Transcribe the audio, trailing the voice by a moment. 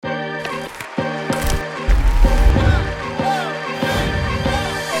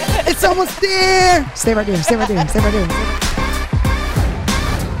It's almost there. Stay right there. Stay right there. Stay right there.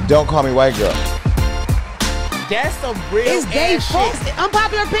 Don't call me white girl. That's some real It's Dave ass Folks. shit.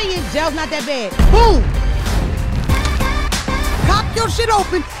 Unpopular opinion. Jail's not that bad. Boom. Pop your shit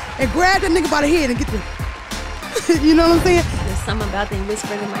open and grab that nigga by the head and get the. You know what I'm saying? There's something about them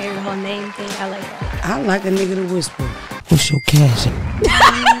whispering in my ear, the whole name thing. I like that. I like a nigga to whisper. What's your cash?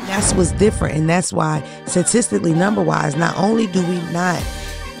 That's what's different, and that's why statistically, number-wise, not only do we not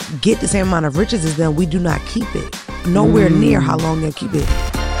get the same amount of riches as them, we do not keep it. Nowhere near how long they'll keep it.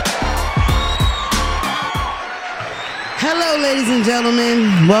 Hello, ladies and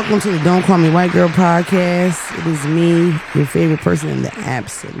gentlemen. Welcome to the Don't Call Me White Girl podcast. It is me, your favorite person in the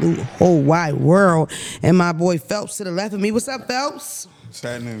absolute whole wide world, and my boy Phelps to the left of me. What's up, Phelps? What's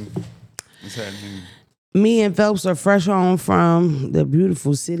happening? What's happening? Me and Phelps are fresh home from the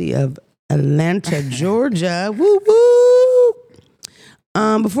beautiful city of Atlanta, Georgia. Woo woo!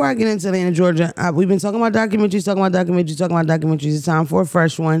 Before I get into Atlanta, Georgia, we've been talking about documentaries. It's time for a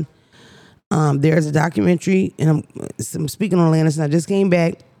fresh one. There's a documentary, and I'm speaking on Atlanta, so I just came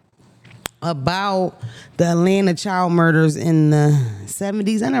back, about the Atlanta child murders in the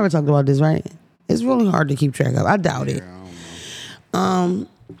 70s. I never talked about this, right? It's really hard to keep track of. I doubt it.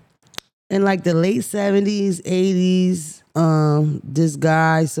 In like the late 70s, 80s, this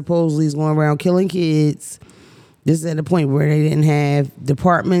guy supposedly is going around killing kids. This is at the point where they didn't have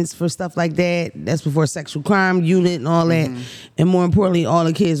departments for stuff like that. That's before sexual crime unit and all that. And more importantly, all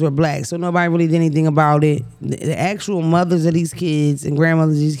the kids were black. So nobody really did anything about it. The actual mothers of these kids and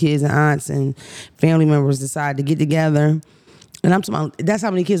grandmothers of these kids and aunts and family members decided to get together. And I'm talking about, that's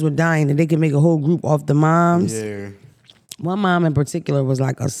how many kids were dying that they could make a whole group off the moms. Yeah. One mom in particular was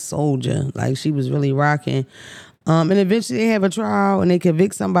like a soldier. Like she was really rocking. And eventually they have a trial and they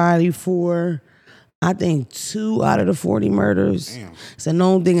convict somebody for, I think, 2 out of the 40 murders. Damn. It's a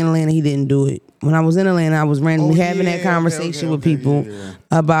known thing in Atlanta. He didn't do it. When I was in Atlanta, I was randomly having that conversation with people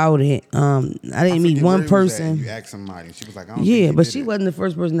about it. I didn't meet one person. You asked somebody. She was like, I don't think but she wasn't the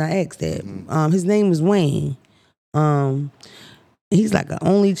first person I asked that. His name was Wayne. He's like an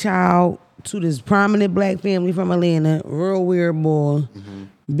only child to this prominent black family from Atlanta. Real weird boy.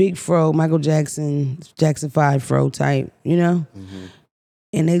 Big fro, Michael Jackson 5 fro type, you know?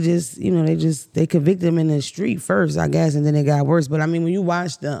 And they just, they convicted him in the street first, I guess, and then it got worse. But I mean, when you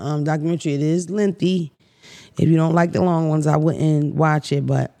watch the documentary, it is lengthy. If you don't like the long ones, I wouldn't watch it.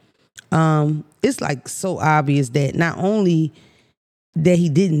 But it's like so obvious that not only that he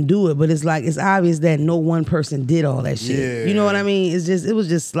didn't do it, but it's like it's obvious that no one person did all that shit. Yeah. You know what I mean? It was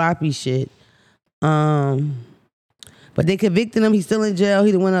just sloppy shit. But they convicted him. He's still in jail.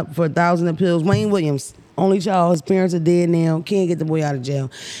 He went up for 1,000 appeals. Wayne Williams, only child. His parents are dead now. Can't get the boy out of jail.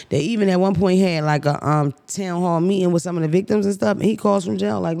 They even at one point had like a town hall meeting with some of the victims and stuff. And he calls from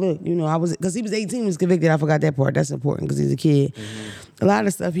jail like, look, because he was 18 when he was convicted. I forgot that part. That's important because he's a kid. A lot of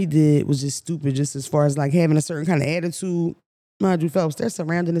the stuff he did was just stupid, just as far as like having a certain kind of attitude. Mind you, Phelps, they're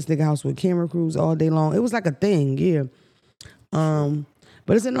surrounding this nigga house with camera crews all day long. It was like a thing, yeah.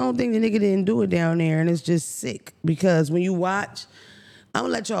 But it's a known thing the nigga didn't do it down there, and it's just sick because when you watch, I'm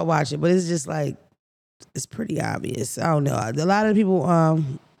gonna let y'all watch it, but it's just like, it's pretty obvious. I don't know. A lot of the people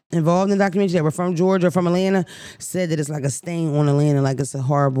involved in the documentary that were from Georgia or from Atlanta said that it's like a stain on Atlanta, like it's a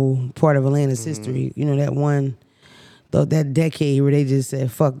horrible part of Atlanta's history. You know, that decade where they just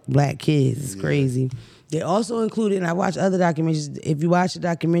said, fuck black kids. It's crazy. They also included, and I watched other documentaries, if you watch the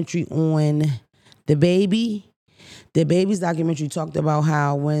documentary on the Baby's documentary talked about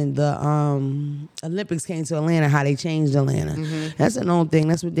how when the Olympics came to Atlanta, how they changed Atlanta. That's a known thing.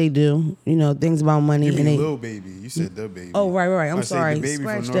 That's what they do. You know, things about money. You mean Lil Baby. You said The Baby. Oh, right. I'm sorry. The Baby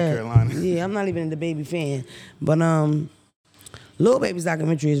Scratch from North that. Carolina. Yeah, I'm not even a The Baby fan. But Lil Baby's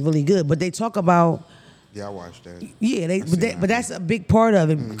documentary is really good. But they talk about... Yeah, I watched that. Yeah, but that's a big part of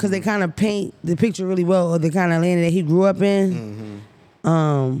it because they kind of paint the picture really well of the kind of Atlanta that he grew up in.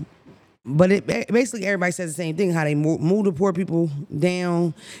 But it basically everybody says the same thing, how they move the poor people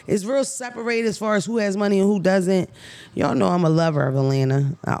down. It's real separated as far as who has money and who doesn't. Y'all know I'm a lover of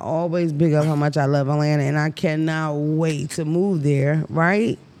Atlanta. I always big up how much I love Atlanta, and I cannot wait to move there,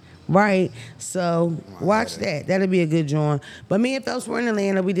 right? So watch that. That'll be a good joint. But me and Phelps were in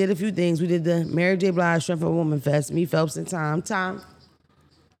Atlanta. We did a few things. We did the Mary J. Blige Strength for a Woman Fest. Me, Phelps, and Tom. Tom,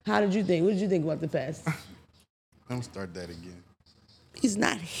 how did you think? What did you think about the fest? Don't start that again. He's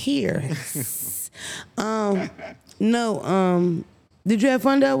not here. Did you have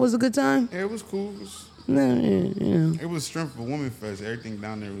fun though? Was it a good time? Yeah, it was cool. It was Strength for Woman Fest. Everything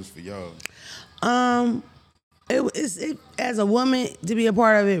down there was for y'all. as a woman to be a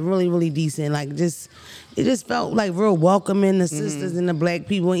part of it, really, really decent. Like it just felt like real welcoming, the sisters and the black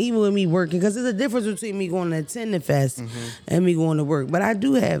people, and even with me working, because there's a difference between me going to attend the fest and me going to work. But I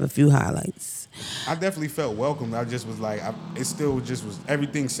do have a few highlights. I definitely felt welcome. I just was like, it still just was,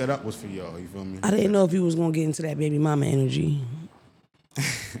 everything set up was for y'all. You feel me? I didn't know if you was gonna get into that baby mama energy.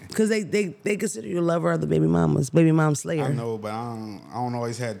 Because they consider you a lover of the baby mamas, baby mom slayer. I know, but I don't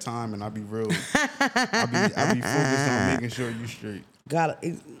always have time, and I be real. I be focused on making sure you straight.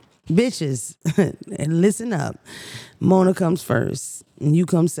 Bitches, and listen up. Mona comes first, and you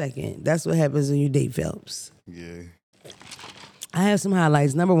come second. That's what happens when you date Phelps. Yeah. I have some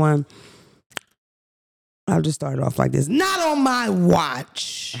highlights. Number one, I'll just start off like this. Not on my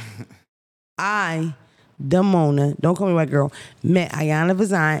watch. Mona, don't call me white girl, met Ayana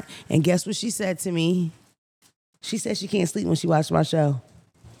Vazant, and guess what she said to me? She said she can't sleep when she watched my show.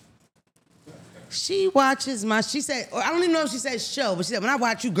 She watches she said, or I don't even know if she said show, but she said, when I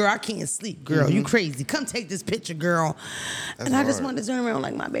watch you, girl, I can't sleep, girl. You crazy. Come take this picture, girl. That's and I just hard. wanted to turn around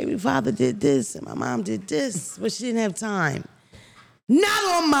like my baby father did this and my mom did this, but she didn't have time.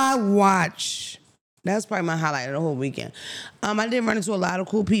 Not on my watch. That's probably my highlight of the whole weekend. I did run into a lot of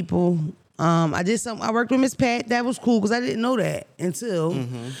cool people. I worked with Miss Pat. That was cool because I didn't know that until,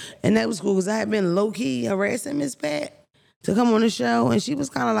 and that was cool because I had been low key harassing Miss Pat to come on the show, and she was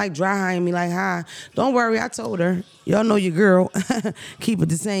kind of like dry-eyeing me, like, "Hi, don't worry." I told her, "Y'all know your girl. Keep it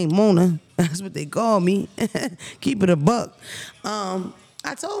the same, Mona. That's what they call me. Keep it a buck."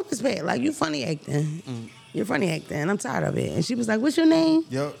 I told Miss Pat, like, "You funny acting. You're funny acting. I'm tired of it." And she was like, "What's your name?"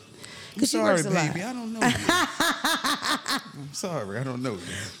 Yep. Because she Sorry, works a lot. baby. I don't know you. I'm sorry. I don't know you.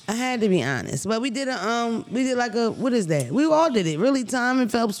 I had to be honest, but we did what is that? We all did it. Really, Tom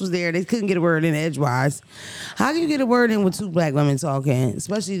and Phelps was there. They couldn't get a word in edgewise. How can you get a word in with two black women talking,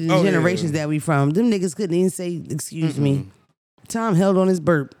 especially the generations that we from? Them niggas couldn't even say, "Excuse me." Tom held on his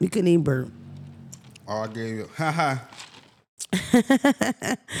burp. He couldn't even burp. Oh, I gave you, ha.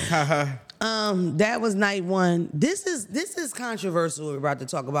 That was night one. This is controversial what we're about to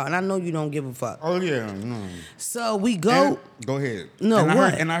talk about, and I know you don't give a fuck. Oh, yeah. No. So we go. Go ahead. No, and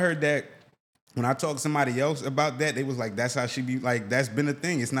what? I heard that when I talked to somebody else about that, they was like, that's how she be, like, that's been a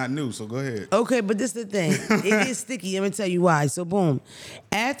thing. It's not new, so go ahead. Okay, but this is the thing. It gets sticky. Let me tell you why. So boom.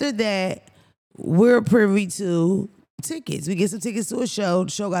 After that, we're privy to tickets. We get some tickets to a show.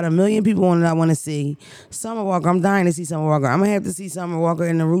 The show got 1 million people on it I want to see. Summer Walker. I'm dying to see Summer Walker. I'm going to have to see Summer Walker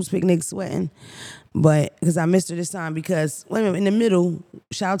in the Roots Picnic sweating. But, because I missed her this time because, wait a minute, in the middle,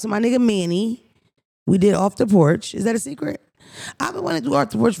 shout out to my nigga Manny. We did Off the Porch. Is that a secret? I've been wanting to do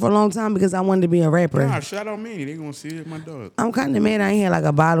Off the Porch for a long time because I wanted to be a rapper. Nah, shout out me. They gonna see it, my dog. I'm kind of mad I ain't had like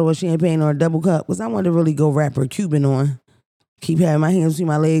a bottle of champagne or a double cup because I wanted to really go rapper Cuban on. Keep having my hands between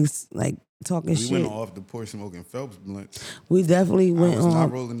my legs, like talking shit. We went off the porch smoking Phelps blunts. We definitely went I was on.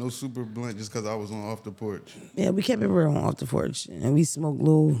 not rolling no super blunt just because I was on Off the Porch. Yeah, we kept it real on Off the Porch. And we smoked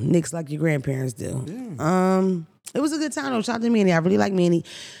little nicks like your grandparents do. Yeah. It was a good time though. Shout out to Manny. I really like Manny.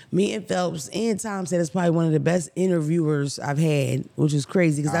 Me and Phelps and Tom said it's probably one of the best interviewers I've had, which is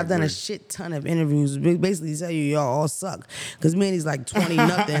crazy because I've done a shit ton of interviews. Basically tell you y'all all suck because Manny's like 20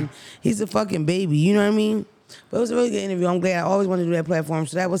 nothing. He's a fucking baby. You know what I mean? But it was a really good interview. I'm glad. I always wanted to do that platform,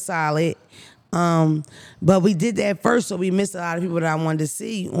 so that was solid. But we did that first, so we missed a lot of people that I wanted to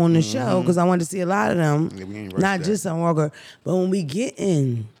see on the show because I wanted to see a lot of them, Yeah, we ain't rushed not that. just Summer Walker. But when we get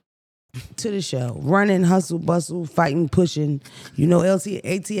in to the show, running, hustle, bustle, fighting, pushing, you know,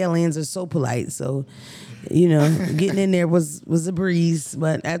 ATLians are so polite, so you know, getting in there was a breeze.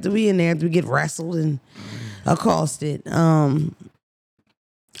 But after we get wrestled and accosted,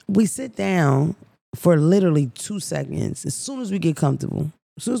 we sit down for literally 2 seconds. As soon as we get comfortable,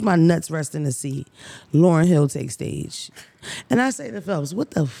 as soon as my nuts rest in the seat, Lauryn Hill takes stage. And I say to Phelps,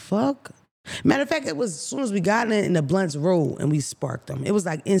 what the fuck? Matter of fact, it was as soon as we got in and the blunts rolled and we sparked them. It was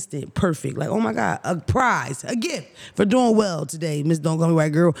like instant, perfect. Like, oh my God, a prize, a gift for doing well today, Miss Don't Call Me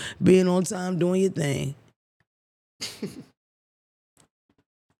White Girl, being on time, doing your thing.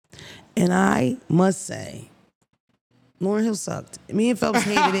 And I must say, Lauryn Hill sucked. Me and Phelps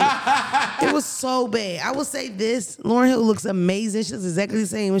hated it. It was so bad. I will say this: Lauryn Hill looks amazing. She looks exactly the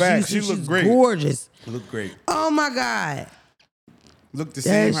same when Facts, she used to. she looked She's great. gorgeous. Look great. Oh my God. Look the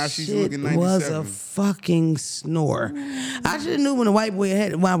same That how she's shit looking 97. was a fucking snore. I should have knew when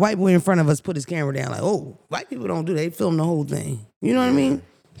my white boy in front of us put his camera down. Like, oh, white people don't do that. They film the whole thing. You know what I mean?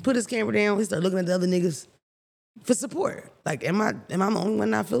 Put his camera down. He started looking at the other niggas for support. Like, am I the only one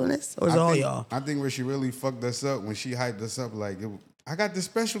not feeling this, or is it all y'all? I think where she really fucked us up when she hyped us up, like, I got this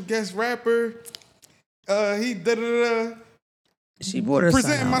special guest rapper. He She brought her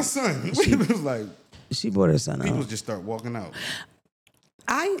presenting son my out. son. She was like, She brought her son People out. just start walking out.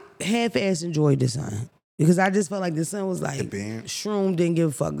 I half-ass enjoyed the son because I just felt like the son was like band? Shroom didn't give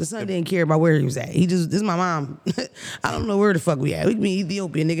a fuck. The son didn't care about where he was at. This is my mom. I don't know where the fuck we at. We can be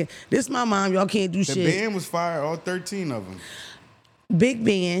Ethiopia, nigga. This is my mom. Y'all can't do The shit. band was fire, all 13 of them. Big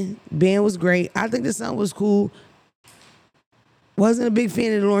band. Band was great. I think the son was cool. Wasn't a big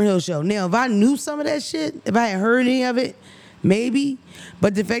fan of the Lauryn Hill show. Now, if I knew some of that shit, if I had heard any of it, maybe.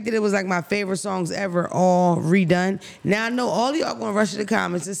 But the fact that it was like my favorite songs ever, all redone. Now I know all y'all gonna rush to the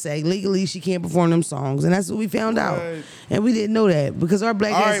comments and say legally she can't perform them songs, and that's what we found out. And we didn't know that because our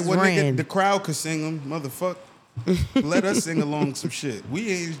black All right, asses well, ran. nigga, the crowd could sing them, motherfucker. Let us sing along some shit.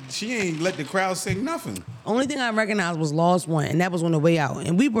 She ain't let the crowd sing nothing. Only thing I recognized was Lost One, and that was on the way out.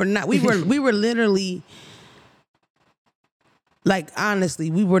 And we were literally. Like, honestly,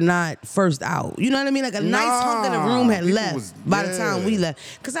 we were not first out. You know what I mean? Like, a nice hunk of the room had people left by the time we left.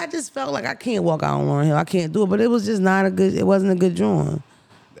 Because I just felt like I can't walk out on Lauryn Hill. I can't do it. But it was just not it wasn't a good drawing.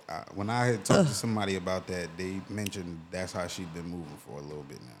 When I had talked to somebody about that, they mentioned that's how she'd been moving for a little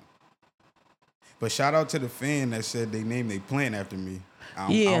bit now. But shout out to the fan that said they named their plant after me.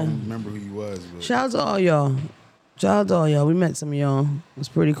 I don't remember who he was. But Shout out to all y'all. Shout out to all y'all. We met some of y'all. It was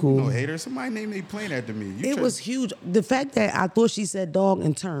pretty cool. no hater. Somebody named their plant after me. It was huge. The fact that I thought she said dog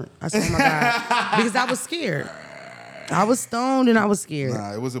and turned. I said, oh my God. Because I was scared. I was stoned and I was scared.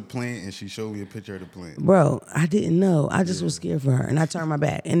 Nah, it was a plant, and she showed me a picture of the plant. Bro, I didn't know. I just was scared for her, and I turned my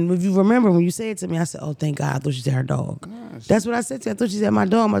back. And if you remember when you said it to me, I said, "Oh, thank God." I thought she said her dog. That's what I said to her. I thought she said my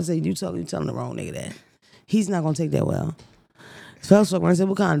dog. I'm about to say, you telling the wrong nigga that. He's not gonna take that well. So I said,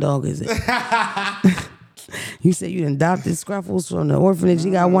 "What kind of dog is it?" You said you adopted Scruffles from the orphanage.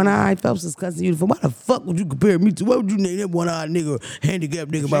 He got one eye. Phelps is cussing you for. Why the fuck would you compare me to? What would you name that one-eyed nigga,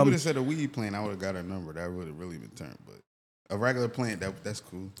 handicapped nigga? If she About would me? have said a weed plant, I would have got her number. That would have really been turned. But a regular plant, that's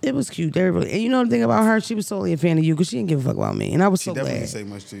cool. It was cute. They were really, and you know the thing about her, she was totally a fan of you because she didn't give a fuck about me, and I was She so definitely glad. didn't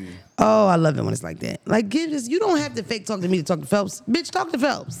say much to you. Oh, I love it when it's like that. Like, give this. You don't have to fake talk to me to talk to Phelps. Bitch, talk to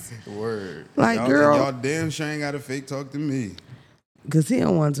Phelps. Word. Like, y'all, girl. Y'all damn sure ain't got to fake talk to me. Because he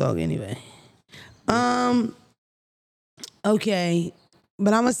don't want to talk anyway. Okay.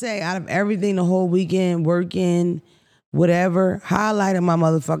 But I'm going to say, out of everything the whole weekend, working, whatever, highlight of my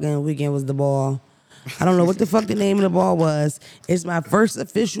motherfucking weekend was the ball. I don't know what the fuck the name of the ball was. It's my first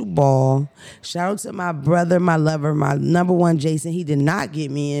official ball. Shout out to my brother, my lover, my number one, Jason. He did not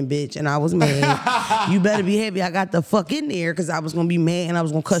get me in, bitch, and I was mad. You better be happy I got the fuck in there because I was going to be mad and I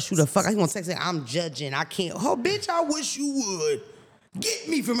was going to cuss you the fuck. I was going to text say, I'm judging. I can't. Oh, bitch, I wish you would. Get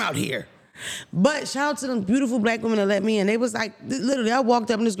me from out here. But shout out to them beautiful black women that let me in. They was like, literally, I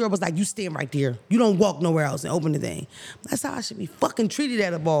walked up and this girl was like, you stand right there. You don't walk nowhere else and open the thing. That's how I should be fucking treated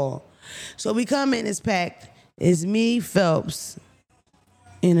at a ball. So we come in, it's packed. It's me, Phelps,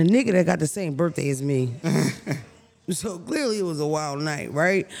 and a nigga that got the same birthday as me. So clearly it was a wild night,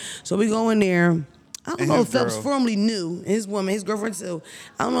 right? So we go in there. I don't And know his if Phelps girl. formally knew, his woman, his girlfriend too.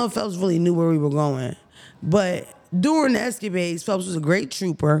 I don't know if Phelps really knew where we were going. But during the escapades, Phelps was a great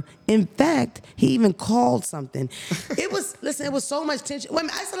trooper. In fact, he even called something. It was so much tension. Wait a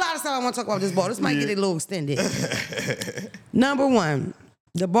minute, there's a lot of stuff I want to talk about this ball. This might get a little extended. Number one,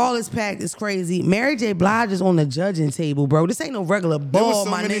 the ball is packed. It's crazy. Mary J. Blige is on the judging table, bro. This ain't no regular There was ball, so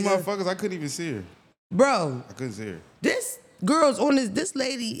my many nigga. motherfuckers, I couldn't even see her. Bro, I couldn't see her. this girl's on this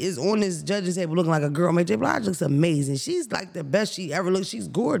lady is on this judging table looking like a girl. Mary J. Blige looks amazing. She's like the best she ever looked. She's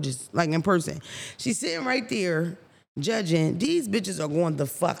gorgeous, like in person. She's sitting right there judging. These bitches are going the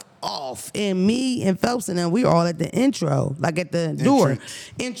fuck off. And me and Phelps and them, we were all at the intro, like at the door.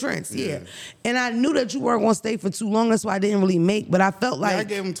 Entrance, yeah. And I knew that you weren't going to stay for too long. That's why I didn't really make, but I felt like... Yeah, I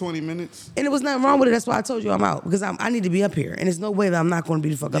gave him 20 minutes. And it was nothing wrong with it. That's why I told you I'm out. Because I need to be up here. And there's no way that I'm not going to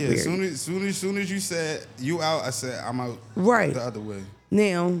be the fuck up Yeah, here. soon as you said you out, I said I'm out. Right. The other way.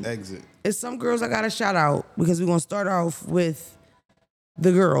 Now, Exit. it's some girls I got to shout out because we're going to start off with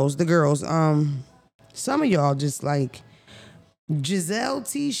the girls. Some of y'all just like Giselle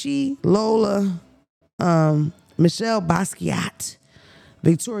Tichy, Lola, Michelle Basquiat,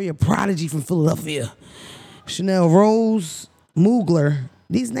 Victoria Prodigy from Philadelphia, Chanel Rose, Mugler.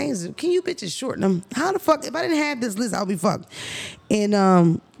 These names, can you bitches shorten them? How the fuck, if I didn't have this list, I'll be fucked. And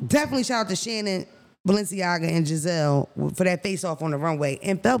definitely shout out to Shannon, Balenciaga, and Giselle for that face-off on the runway.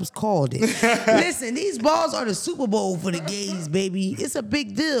 And Phelps called it. Listen, these balls are the Super Bowl for the gays, baby. It's a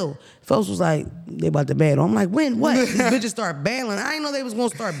big deal. Phelps was like, they about to battle. I'm like, when? What? These bitches start battling. I didn't know they was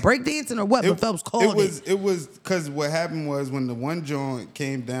going to start breakdancing or what, but Phelps called it. It was because what happened was when the one joint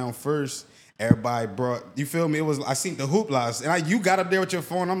came down first, everybody brought, you feel me? It was, I seen the hooplas, and you got up there with your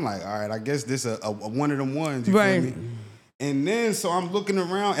phone. I'm like, all right, I guess this a one of them ones. You Right. feel me? And then, so I'm looking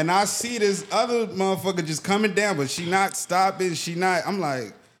around, and I see this other motherfucker just coming down, but she not stopping. I'm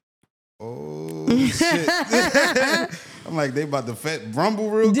like, oh, shit. I'm like, they about to rumble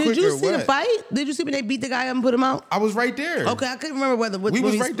real quick or what? Did you see the fight? Did you see when they beat the guy up and put him out? I was right there. Okay, I couldn't remember whether... We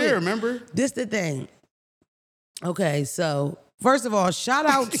was right there, remember? This the thing. Okay, so... First of all, shout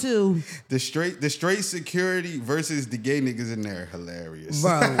out to the straight security versus the gay niggas in there. Hilarious.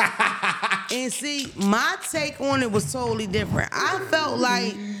 Bro. And see, my take on it was totally different. I felt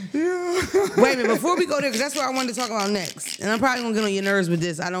like wait a minute, before we go there, because that's what I wanted to talk about next. And I'm probably gonna get on your nerves with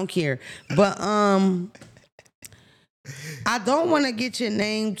this. I don't care. But I don't wanna get your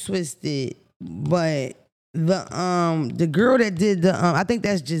name twisted, but the girl that did the I think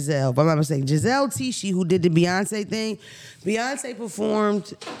that's Giselle, if I'm not mistaken. Giselle Tichy, who did the Beyonce thing. Beyonce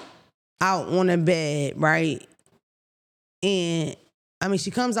performed out on a bed, right? And I mean,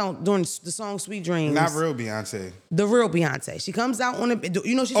 she comes out during the song "Sweet Dreams." Not real Beyonce. The real Beyonce. She comes out on a bed.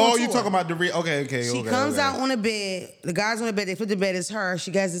 You know she's on tour. You talking about the real? Okay. She comes out on a bed. The guy's on the bed. They flip the bed. It's her.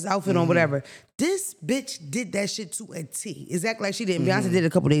 She has this outfit on, whatever. This bitch did that shit to a T. Exactly like she did. Beyonce did it a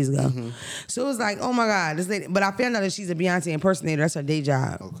couple days ago. So it was like, oh my God, this lady. But I found out that she's a Beyonce impersonator. That's her day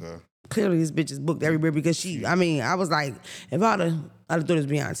job. Okay. Clearly, this bitch is booked everywhere because she. I mean, I was like, if I'd have thought it was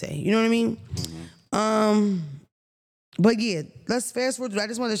Beyonce. You know what I mean? But yeah, let's fast forward. I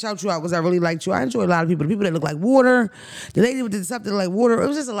just wanted to shout you out because I really liked you. I enjoy a lot of people. The people that look like water. The lady with something like water. It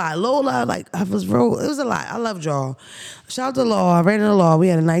was just a lot. Lola, like it was a lot. I loved y'all. Shout out to Law. I ran into Law. We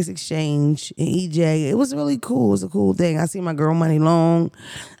had a nice exchange in EJ. It was really cool. It was a cool thing. I see my girl Money Long.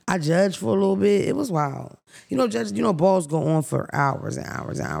 I judged for a little bit. It was wild. Balls go on for hours and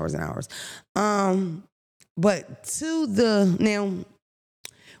hours and hours and hours. But now.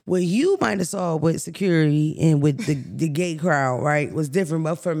 What you might have saw with security and with the gay crowd, right, was different.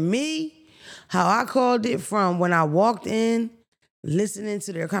 But for me, how I called it from when I walked in, listening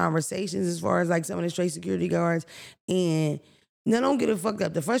to their conversations as far as like some of the straight security guards, and now don't get it fucked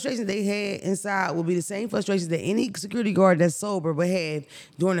up. The frustrations they had inside will be the same frustrations that any security guard that's sober would have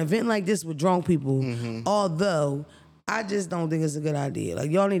during an event like this with drunk people. Although I just don't think it's a good idea.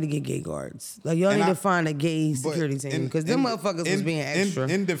 Like, y'all need to get gay guards. Like, y'all need to find a gay security team. Because them motherfuckers was being extra.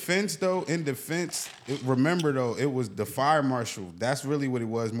 In defense, remember, though, it was the fire marshal. That's really what it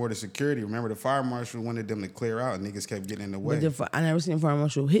was, more the security. Remember, the fire marshal wanted them to clear out, and niggas kept getting in the way. I never seen a fire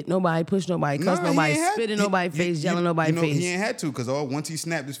marshal hit nobody, push nobody, cuss nobody, spit in nobody's face, yelling nobody's face. He ain't had to, because once he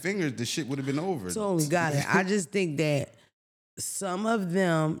snapped his fingers, the shit would have been over. Totally got it. I just think that some of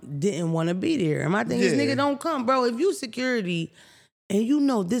them didn't want to be there. And my thing is, nigga, don't come, bro. If you security and you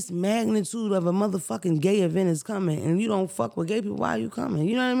know this magnitude of a motherfucking gay event is coming and you don't fuck with gay people, why are you coming?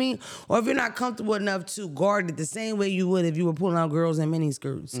 You know what I mean? Or if you're not comfortable enough to guard it the same way you would if you were pulling out girls in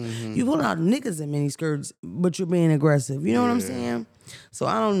miniskirts. You pulling out niggas in miniskirts, but you're being aggressive. You know what I'm saying? So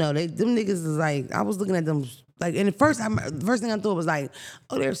I don't know. Them niggas is like, I was looking at them. Like, and the first thing I thought was like,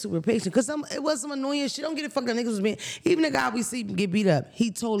 oh, they're super patient. Because it was some annoying shit. Don't get it fucked up. Niggas was being, even the guy we see get beat up, he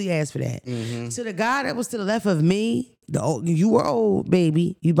totally asked for that. To the guy that was to the left of me, you were old,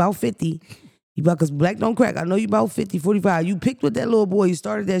 baby. You about 50. Because black don't crack. I know you about 50, 45. You picked with that little boy. You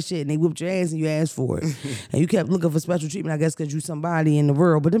started that shit, and they whipped your ass, and you asked for it. And you kept looking for special treatment, I guess, because you somebody in the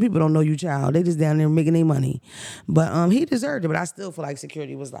world. But then people don't know you, child. They just down there making their money. But he deserved it. But I still feel like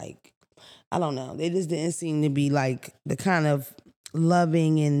security was like, I don't know. They just didn't seem to be like the kind of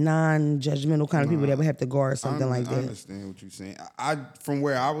loving and non-judgmental kind of people that would have to guard something like that. I understand what you're saying. I from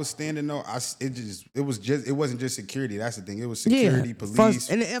where I was standing though, it wasn't just security. That's the thing. It was security, police,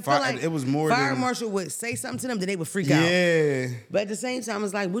 and it felt like it was more. Fire marshal would say something to them, then they would freak out. Yeah. But at the same time,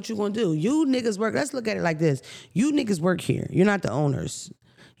 it's like, what you gonna do? You niggas work. Let's look at it like this. You niggas work here. You're not the owners.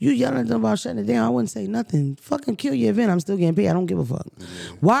 You yelling at them about shutting it down, I wouldn't say nothing. Fucking kill your event. I'm still getting paid. I don't give a fuck. Yeah.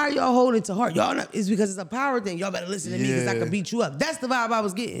 Why are y'all holding it to heart? Y'all not, it's because it's a power thing. Y'all better listen to me because I can beat you up. That's the vibe I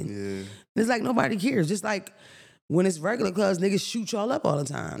was getting. Yeah. It's like nobody cares. Just like when it's regular clubs, niggas shoot y'all up all the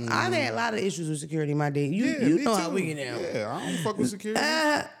time. I've had a lot of issues with security in my day. You know how we get down. Yeah, I don't fuck with security.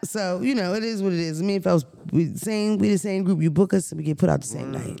 So, it is what it is. Me and fellas, we the same group. You book us and we get put out the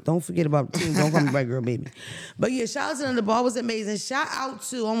same night. Don't forget about the team. Don't call me white girl, baby. But yeah, shout out to them. The ball was amazing. Shout out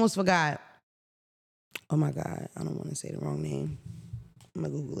to, almost forgot. Oh my God, I don't want to say the wrong name. I'm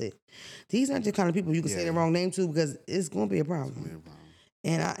going to Google it. These aren't the kind of people you can say the wrong name to because it's going to be a problem.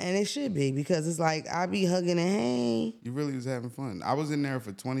 And it should be because it's like I be hugging and hey. You really was having fun. I was in there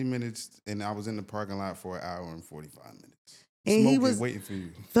for 20 minutes and I was in the parking lot for an hour and 45 minutes. And he was waiting for you.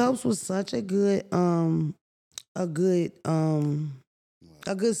 Phelps was such a good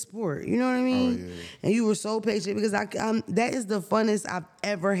sport. You know what I mean? Oh, yeah. And you were so patient because that is the funnest I've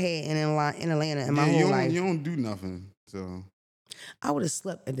ever had in Atlanta in my whole life. You don't do nothing. So I would have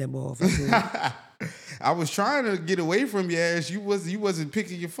slept at that ball. If I could. I was trying to get away from your ass. You wasn't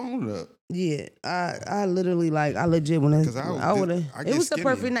picking your phone up. Yeah, I literally like I legit when I would have. I It get was the skinny.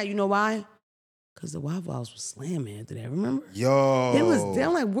 perfect night. You know why? Because the Waffle House was slamming after that. Remember? Yo, It was.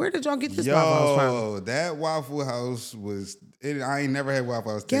 I'm like, where did y'all get this Waffle House from? Yo, that Waffle House was. I ain't never had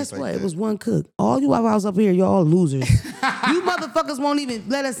Waffle House. Guess taste what? Like It that. was one cook. All you Waffle House up here, y'all losers. You motherfuckers won't even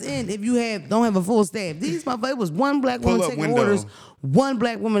let us in if you don't have a full staff. These motherfuckers, it was one black woman Pull up taking window. orders, one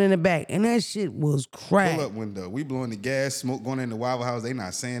black woman in the back, and that shit was crack. Pull up window. We blowing the gas, smoke going in the Waffle House. They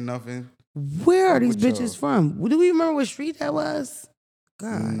not saying nothing. Where are these with y'all. bitches from? Do we remember what street that was?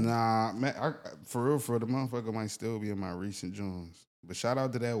 God. Nah, man, for real, the motherfucker might still be in my recent Jones. But shout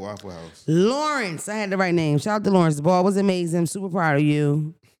out to that Waffle House. Lawrence, I had the right name. Shout out to Lawrence. The ball was amazing. I'm super proud of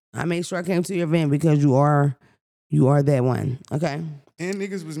you. I made sure I came to your event because you are that one. Okay. And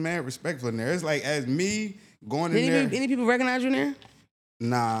niggas was mad respectful in there. It's like as me going in there. Any people recognize you in there?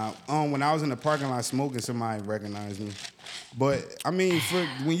 Nah, when I was in the parking lot smoking, somebody recognized me. But I mean, for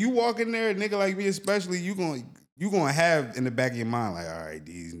when you walk in there, a nigga like me especially, you gonna have in the back of your mind like, all right,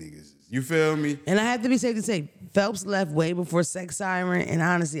 these niggas. You feel me? And I have to be safe to say, Phelps left way before Sex Siren, and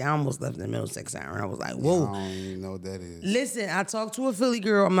honestly, I almost left in the middle of Sex Siren. I was like, whoa. I don't even know what that is. Listen, I talked to a Philly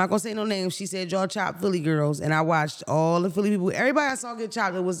girl. I'm not gonna say no names. She said y'all chop Philly girls, and I watched all the Philly people. Everybody I saw get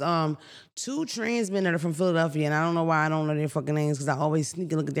chopped. It was two trans men that are from Philadelphia, and I don't know why I don't know their fucking names because I always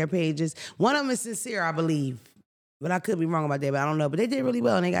sneak and look at their pages. One of them is Sincere, I believe, but I could be wrong about that. But I don't know. But they did really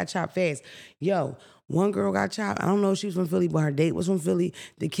well, and they got chopped fast. Yo, one girl got chopped. I don't know if she was from Philly, but her date was from Philly.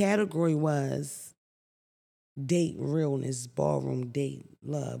 The category was date realness, ballroom date,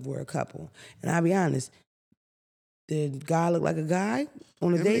 love. We're a couple, and I'll be honest. The guy looked like a guy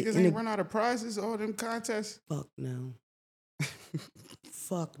on a Them date. niggas ain't run out of prizes, all them contests. Fuck no.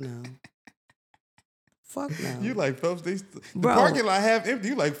 Fuck no. Fuck no. You like Phelps? The Bro. parking lot half empty.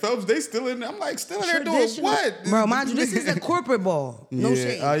 You like Phelps? They still in there. I'm like, still in there doing Traditional- what? Bro, mind you, this is a corporate ball. No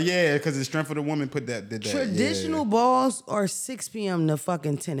shade. Yeah, because the strength of the woman did that. Traditional balls are 6 p.m. to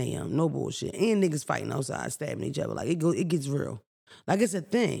fucking 10 a.m. No bullshit. And niggas fighting outside, stabbing each other. Like, it gets real. Like, it's a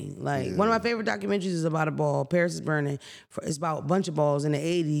thing. Like, one of my favorite documentaries is about a ball. Paris is Burning. It's about a bunch of balls in the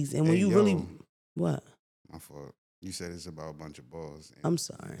 80s. And when Hey, you yo. really... What? My fault. You said it's about a bunch of balls. I'm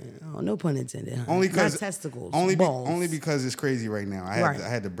sorry. Oh, no pun intended. Honey. Only because Not testicles. Only balls. because it's crazy right now. I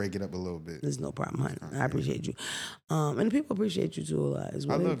had to break it up a little bit. There's no problem, honey. I appreciate you. And the people appreciate you too a lot as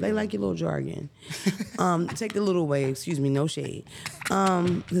well. I love They you. like your little jargon. Take the little away, excuse me, no shade.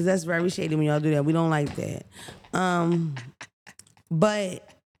 Because that's very shady when y'all do that. We don't like that. But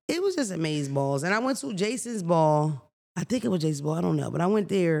it was just amazing balls. And I went to Jason's ball. I think it was Jason's ball. I don't know. But I went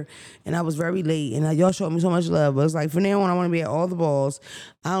there and I was very late. And y'all showed me so much love. But it's like, from now on, I want to be at all the balls.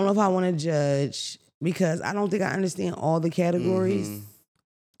 I don't know if I want to judge because I don't think I understand all the categories.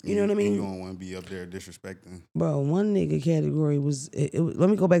 You know what I mean? You don't want to be up there disrespecting. Bro, one nigga category was, let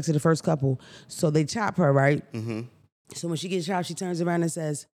me go back to the first couple. So they chop her, right? Mm-hmm. So when she gets chopped, she turns around and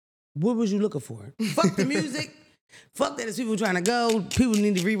says, what was you looking for? Fuck the music. Fuck that, there's people trying to go. People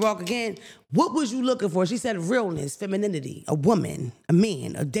need to re-walk again. What was you looking for? She said realness, femininity, a woman, a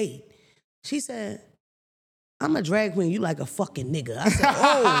man, a date. She said, I'm a drag queen. You like a fucking nigga. I said,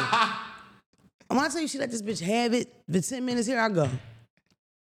 oh. When I tell you she let this bitch have it for 10 minutes, here I go.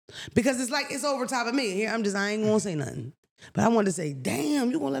 Because it's like, it's over top of me. Here, I ain't gonna say nothing. But I wanted to say,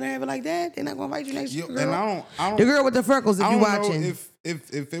 damn, you gonna let her have it like that? They're not gonna invite you next year, girl. And I don't. The girl with the freckles, if I you don't watching. know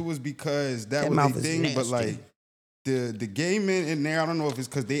if it was because that was mouth a is thing, but nasty. like the gay men in there, I don't know if it's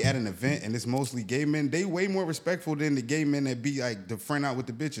because they at an event and it's mostly gay men. They way more respectful than the gay men that be like the friend out with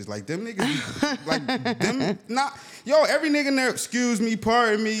the bitches. Like them niggas, be, like them not. Yo, every nigga in there, excuse me,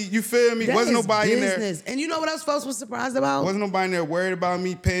 pardon me, you feel me? That Wasn't is nobody business. in there. And you know what else folks was surprised about? Wasn't nobody in there worried about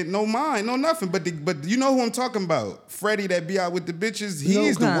me paying no mind, no nothing. But you know who I'm talking about? Freddie that be out with the bitches. He No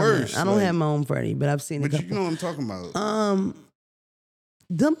is the comment. worst. I don't like, have my own Freddie, but I've seen a But couple. you know what I'm talking about.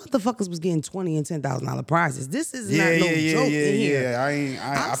 Them motherfuckers was getting $20,000 and $10,000 prizes. This is not no joke in here. Yeah.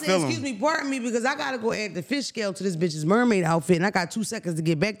 I'm I saying, feel excuse him. me, pardon me, because I gotta go add the fish scale to this bitch's mermaid outfit, and I got 2 seconds to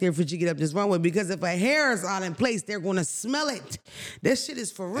get back there for you to get up this runway. Because if a hair is out in place, they're gonna smell it. That shit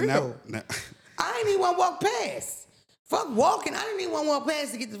is for And real. that- I ain't even want to walk past. Fuck walking. I didn't even want to walk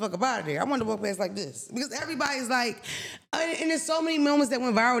past to get the fuck up out of there. I wanted to walk past like this. Because everybody's like, and there's so many moments that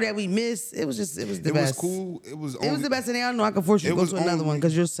went viral that we missed. It was the it best. was cool. It was It was the best, and I don't know I can force you to It go was to another only- one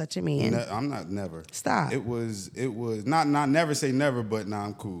because you're such a man. I'm not never. Stop. It was not never say never, but nah,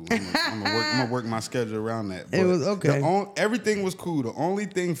 I'm cool. I'm gonna work my schedule around that. It But was okay. Everything was cool. The only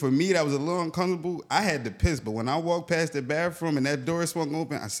thing for me that was a little uncomfortable, I had to piss. But when I walked past the bathroom and that door swung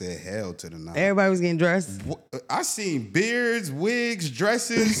open, I said, "Hell to the no." Everybody was getting dressed. I seen seen beards, wigs,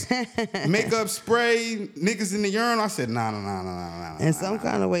 dresses, makeup spray, niggas in the urinal. I said, nah. In some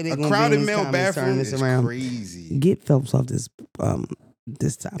kind of way, they're a gonna crowded be male bathroom this is around. crazy. Get Phelps off this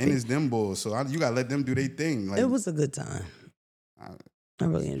topic. And it's them boys, so you gotta let them do their thing. Like, it was a good time. I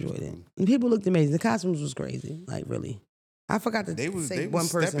really enjoyed it. And people looked amazing. The costumes was crazy. Like, really. I forgot to say one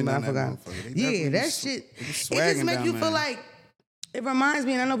person, but I forgot. Yeah, that shit. It just make you feel like, it reminds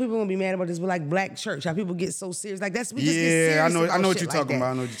me, and I know people gonna be mad about this, but like black church, how people get so serious. Like, we just get serious. I know about what shit you're talking that.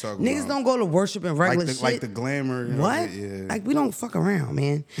 about. I know what you're talking about. Niggas don't go to worship and regular shit. Like the glamour. What? Yeah. Like, we don't fuck around,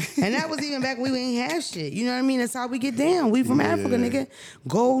 man. And that was even back when we ain't have shit. You know what I mean? That's how we get down. We from Africa, nigga.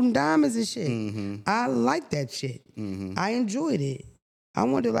 Gold and diamonds and shit. Mm-hmm. I like that shit. Mm-hmm. I enjoyed it. I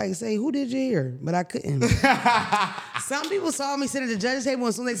wanted to like say, who did you hear? But I couldn't. Some people saw me sit at the judge's table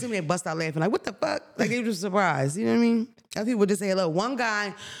and soon they see me, they bust out laughing. Like, what the fuck? Like, they were just surprised. You know what I mean? Other people would just say hello. One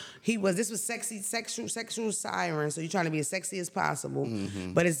guy, this was sexual siren, so you're trying to be as sexy as possible,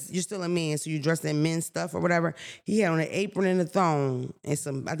 but you're still a man, so you dressed in men's stuff or whatever. He had on an apron and a thong and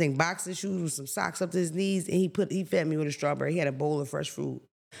some, I think, boxer shoes with some socks up to his knees, and he fed me with a strawberry. He had a bowl of fresh fruit,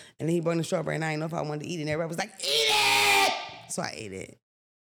 and then he brought the strawberry, and I didn't know if I wanted to eat it, and everybody was like, eat it! So I ate it.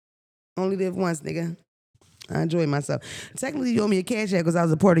 Only live once, nigga. I enjoyed myself. Technically, you owe me a cash app because I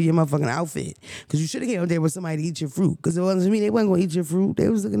was a part of your motherfucking outfit. Because you should have came up there with somebody to eat your fruit. Because it wasn't me. They wasn't going to eat your fruit. They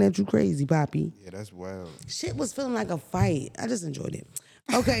was looking at you crazy, Poppy. Yeah, that's wild. Shit was feeling like a fight. I just enjoyed it.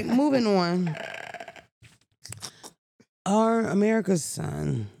 Okay, moving on. Our America's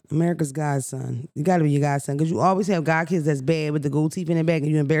son. America's godson. You got to be your godson. Because you always have god kids that's bad with the gold teeth in their back and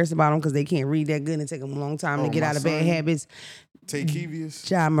you're embarrassed about them because they can't read that good and it take them a long time to get out of bad habits. Take Kevius.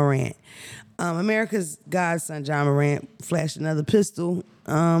 Ja Morant. America's godson, Ja Morant, flashed another pistol.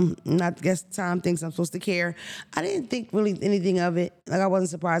 I guess Tom thinks I'm supposed to care. I didn't think really anything of it. Like, I wasn't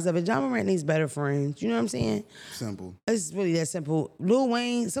surprised of it. Ja Morant needs better friends. You know what I'm saying? Simple. It's really that simple. Lil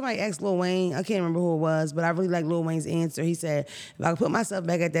Wayne, somebody asked Lil Wayne, I can't remember who it was, but I really like Lil Wayne's answer. He said, if I could put myself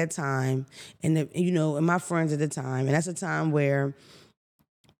back at that time and my friends at the time, and that's a time where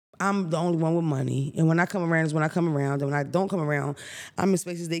I'm the only one with money. And when I come around is when I come around. And when I don't come around, I'm in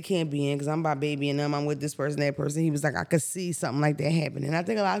spaces they can't be in because I'm by babying them. I'm with this person, that person. He was like, I could see something like that happening. And I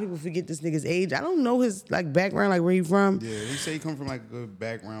think a lot of people forget this nigga's age. I don't know his like background, like where he from. Yeah, he say he come from like a good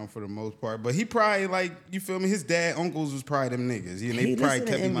background for the most part. But he probably like, you feel me? His dad, uncles was probably them niggas. And they probably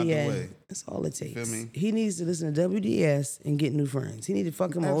kept him out the way. That's all it takes. You feel me? He needs to listen to WDS and get new friends. He need to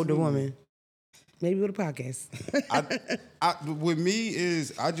fuck him an older woman. Maybe with a podcast. With me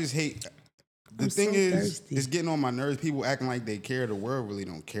is, I just hate... The thing is, it's getting on my nerves. People acting like they care. The world really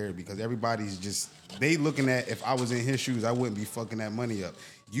don't care because everybody's just, they looking at, if I was in his shoes, I wouldn't be fucking that money up.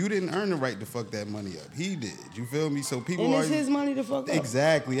 You didn't earn the right to fuck that money up. He did. You feel me? So people and it's his money to fuck up.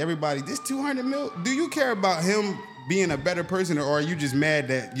 Exactly. Everybody, this $200 million, do you care about him being a better person or are you just mad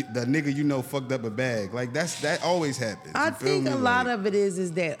that the nigga you know fucked up a bag? Like, that always happens. I think a lot of it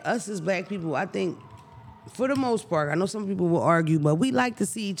is that us as black people, I think, for the most part, I know some people will argue, but we like to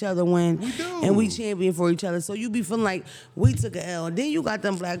see each other win. We do. And we champion for each other. So you be feeling like we took a L. And then you got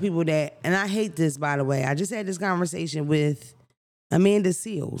them black people that, and I hate this, by the way. I just had this conversation with Amanda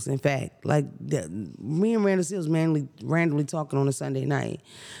Seals, in fact. Like, me and Amanda Seals randomly talking on a Sunday night.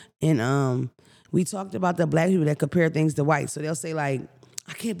 And we talked about the black people that compare things to white. So they'll say, like,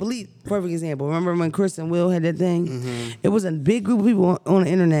 I can't believe, perfect example. Remember when Chris and Will had that thing? Mm-hmm. It was a big group of people on the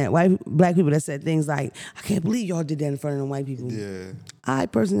internet, black people that said things like, I can't believe y'all did that in front of them white people. Yeah. I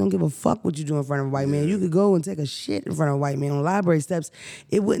personally don't give a fuck what you do in front of a white man. You could go and take a shit in front of a white man on library steps.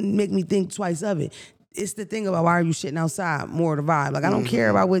 It wouldn't make me think twice of it. It's the thing about why are you shitting outside, more the vibe. Like, I don't care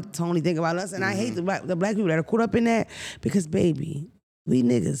about what Tony think about us, and I hate the black people that are caught up in that because, baby, we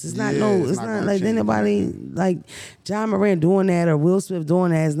niggas. It's not it's not like anybody like Ja Morant doing that or Will Smith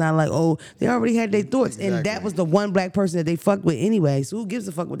doing that. It's not like, oh, they already had their thoughts. Exactly. And that was the one black person that they fucked with anyway. So who gives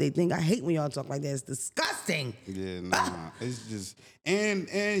a fuck what they think? I hate when y'all talk like that. It's disgusting. Yeah, nah. It's just and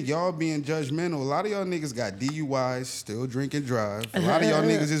y'all being judgmental. A lot of y'all niggas got DUIs, still drink and drive. A lot of y'all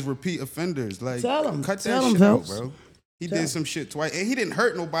niggas is repeat offenders. Like, cut that shit out, bro. He did some shit twice. And he didn't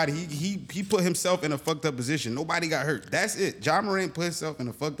hurt nobody. He put himself in a fucked up position. Nobody got hurt. That's it. Ja Morant put himself in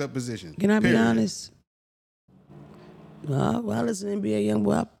a fucked up position. Can I be honest? Well, I listen to NBA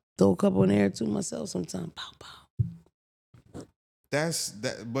Youngboy. I throw a couple in there too myself sometimes. Pow, pow. That's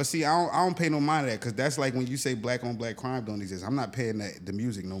that. But see, I don't pay no mind to that because that's like when you say black on black crime don't exist. I'm not paying the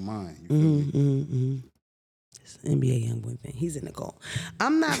music no mind. You feel me? It's an NBA Youngboy thing. He's in the goal.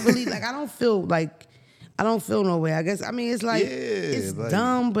 I'm not really like, I don't feel no way. I guess, I mean, it's like, it's like,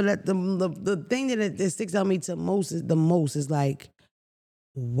 dumb, but the thing that sticks out me to most is like,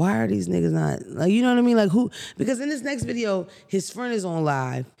 why are these niggas not, like, you know what I mean? Like, who? Because in this next video, his friend is on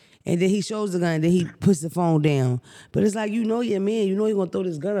live, and then he shows the gun, and then he puts the phone down. But it's like, you know your man, you know he gonna throw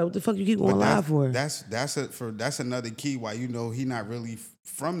this gun up. What the fuck you keep going live for? That's another key why you know he not really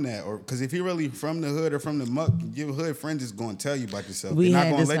from that, or because if he really from the hood or from the muck, your hood friends is gonna tell you about yourself. We They're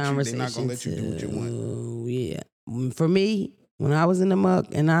had not this gonna let you. conversation They're not gonna let you do what you want. Yeah. For me, when I was in the muck,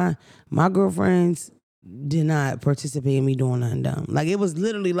 and my girlfriends did not participate in me doing nothing dumb. Like, it was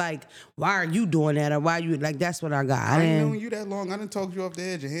literally like, why are you doing that? Or why you, like, that's what I got. I ain't known you that long. I done talked you off the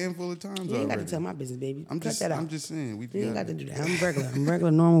edge a handful of times You ain't already. got to tell my business, baby. I'm Cut that out. I'm just saying. You ain't got to do that. I'm regular. I'm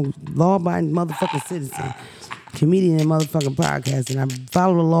regular, normal, law-abiding motherfucking citizen. Comedian and motherfucking podcast. And I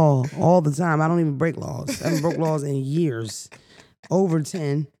follow the law all the time. I don't even break laws. I haven't broke laws in years. Over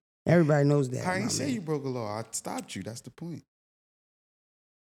 10. Everybody knows that. I ain't say you broke a law. I stopped you. That's the point.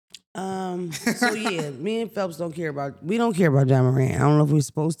 So yeah, me and Phelps we don't care about John Morant. I don't know if we're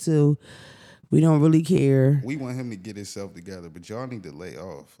supposed to. We don't really care. We want him to get himself together, but y'all need to lay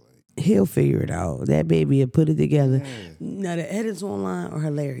off. He'll figure it out. That baby will put it together. Yeah. Now the edits online are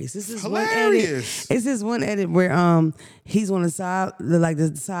hilarious. This is Hilarious. One edit. It's this one edit where he's on the side, like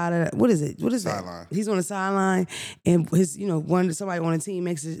the side of what is it? What is Sideline. that? He's on the sideline, and his somebody on the team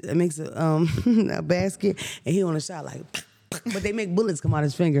makes a a basket, and he on the shot like, but they make bullets come out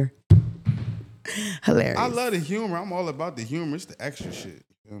his finger. Hilarious. I love the humor. I'm all about the humor. It's the extra shit.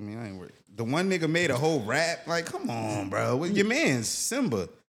 You know what I mean? I ain't worried. The one nigga made a whole rap. Like, come on, bro. With your man, Simba.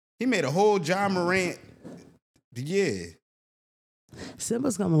 He made a whole John Morant. Yeah.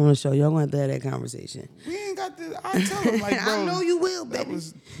 Simba's coming on the show. Y'all gonna have to have that conversation. We ain't got to. I tell him, like, bro. I know you will, baby.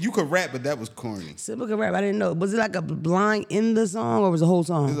 You could rap, but that was corny. Simba could rap. I didn't know. Was it like a line in the song, or was it a whole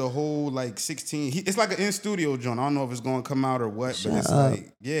song? There's a whole like 16. It's like an in studio joint. I don't know if it's gonna come out or what, Shut but it's up.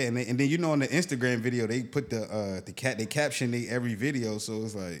 like and then you know on the Instagram video they put they caption every video, so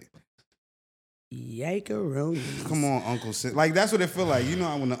it's like. Yike-a-roni. Come on, Uncle Sim. Like, that's what it feel like. You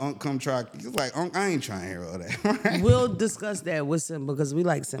know when the Unc come try, it's like, Unc, I ain't trying to hear all that. Right? We'll discuss that with Simba because we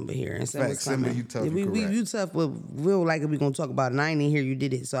like Simba here. And Simba's Simba, coming. you tough, you we correct. you tough, but we'll like it. We're going to talk about it. And I ain't hear you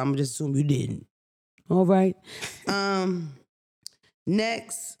did it, so I'm just assume you didn't. All right.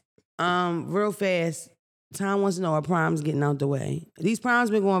 Next, real fast, Tom wants to know our prime's getting out the way. These primes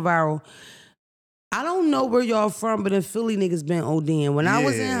been going viral. I don't know where y'all from, but in Philly, niggas been ODing. When I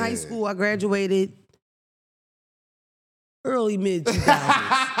was in high school, I graduated early,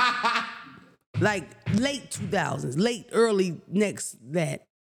 mid-2000s. Like, late 2000s. Early next that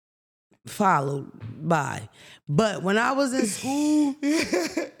followed by. But when I was in school,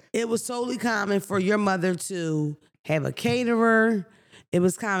 it was totally common for your mother to have a caterer. It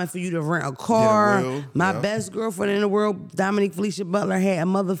was common for you to rent a car. My best girlfriend in the world, Dominique Felicia Butler, had a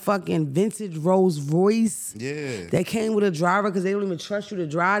motherfucking vintage Rolls Royce. Yeah. That came with a driver because they don't even trust you to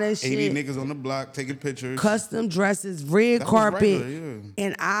drive that shit. 80 niggas on the block taking pictures. Custom dresses, red That was carpet. regular, yeah.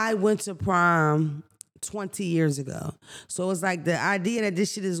 And I went to prom 20 years ago. So it's like the idea that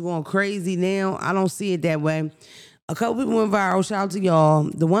this shit is going crazy now, I don't see it that way. A couple people went viral. Shout out to y'all.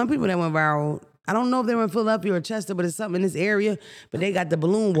 The one people that went viral, I don't know if they were in Philadelphia or Chester, but it's something in this area. But they got the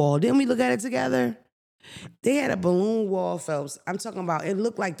balloon wall. Didn't we look at it together? They had a balloon wall, Phelps. I'm talking about, it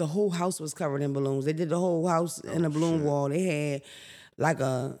looked like the whole house was covered in balloons. They did the whole house in a balloon wall. They had like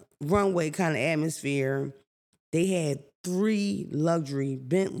a runway kind of atmosphere. They had 3 luxury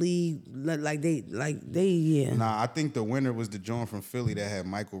Bentley, yeah. Nah, I think the winner was the joint from Philly that had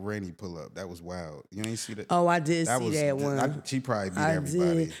Michael Rainey pull up. That was wild. You ain't see that? Oh, I did see that one. She probably beat I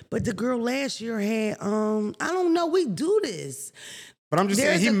everybody. did. But the girl last year had, I don't know, we do this. But I'm just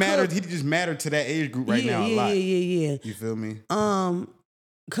There's saying, a he just mattered to that age group right now a lot. Yeah. You feel me?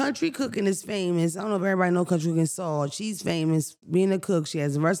 Country cooking is famous. I don't know if everybody know country cooking. Saw she's famous being a cook. She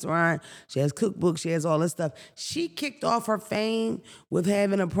has a restaurant. She has cookbooks. She has all this stuff. She kicked off her fame with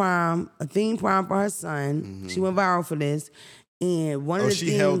having a theme prom for her son. Mm-hmm. She went viral for this. And one of the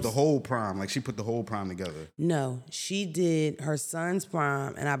she held the whole prom. Like, she put the whole prom together. No, she did her son's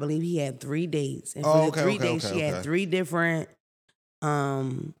prom, and I believe he had 3 dates. And for the 3 dates, she had 3 different,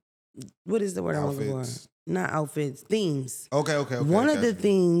 what is the word I'm looking for? Not outfits, themes. Okay. One of the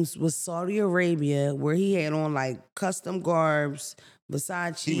themes was Saudi Arabia, where he had on like custom garbs,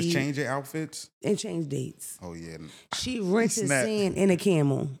 Versace. He was changing outfits? And changed dates. Oh, yeah. She rented sand in a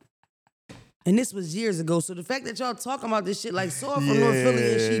camel. And this was years ago. So the fact that y'all talking about this shit like Saw from North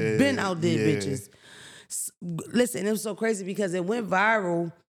Philly and she been out there, bitches. Listen, it was so crazy because it went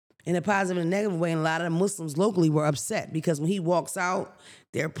viral in a positive and negative way, and a lot of the Muslims locally were upset because when he walks out,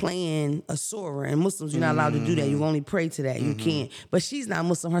 they're playing a surah, and Muslims, you're not allowed to do that. You only pray to that. You can't. But she's not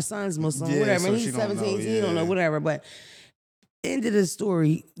Muslim. Her son's Muslim, whatever. So and he's 17, so he don't know, whatever. But End of the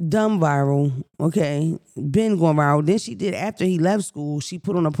story, dumb viral, okay? Been going viral. Then she did, after he left school, she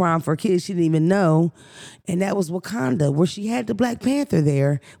put on a prom for kids she didn't even know. And that was Wakanda, where she had the Black Panther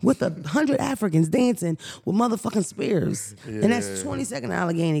there with 100 Africans dancing with motherfucking spears. And that's 22nd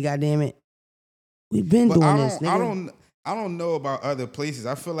Allegheny, goddammit. We've been doing this, nigga. I don't know about other places.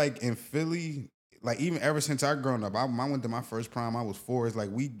 I feel like in Philly, like even ever since I grown up, I went to my first prom. I was 4. It's like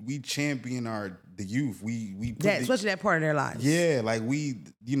we champion the youth. We put Especially that part of their lives. Yeah, like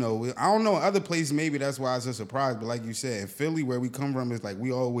I don't know other places. Maybe that's why it's a surprise. But like you said, in Philly, where we come from, it's like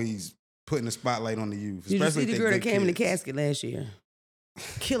we always putting the spotlight on the youth. Did you see the girl that came in the casket last year?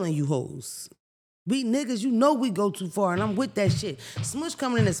 Killing you hoes. We niggas, you know we go too far, and I'm with that shit. Smush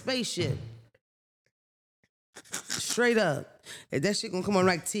coming in a spaceship. Straight up. If that shit gonna come on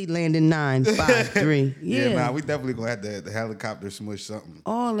like T landing 953. Yeah. We definitely gonna have the helicopter smush something.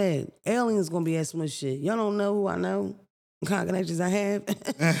 All that. Aliens gonna be at smush shit. Y'all don't know who I know? What kind of connections I have?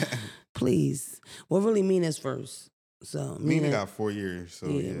 Please. Well, really Mina's first. So Mina got 4 years. So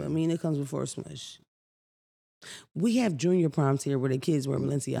yeah. But Mina comes before Smush. We have junior proms here where the kids wear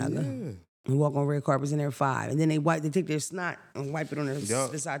Balenciaga. Yeah. And walk on red carpets and they're 5. And then they take their snot and wipe it on their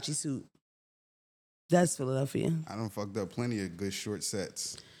Versace suit. That's Philadelphia. I done fucked up plenty of good short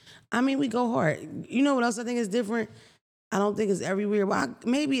sets. I mean, we go hard. You know what else I think is different? I don't think it's everywhere. Well,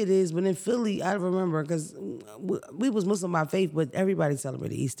 maybe it is, but in Philly, I remember because we was Muslim by faith, but everybody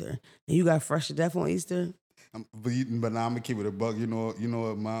celebrated Easter. And you got Fresh to Death on Easter? But now I'm gonna keep it a buck. You know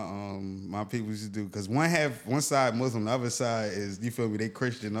what my people used to do, because one side Muslim, the other side is, you feel me, they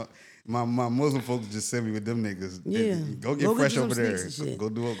Christian. My Muslim folks just send me with them niggas. Yeah, go get Fresh over there. Go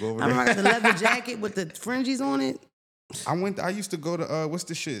over there. I got the leather jacket with the fringes on it. I used to go to what's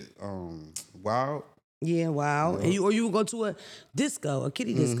the shit? Wild. Yeah, wow. And you would go to a disco, a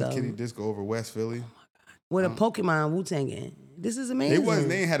kiddie disco. Kiddie disco over West Philly. With a Pokemon Wu-Tang in. This is amazing.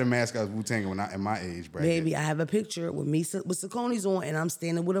 They ain't had a mascot Wu-Tang when in my age bracket. Baby, I have a picture with me with Saucony's on, and I'm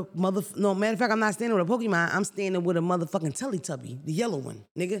standing with no, matter of fact, I'm not standing with a Pokemon. I'm standing with a motherfucking Teletubby, the yellow one,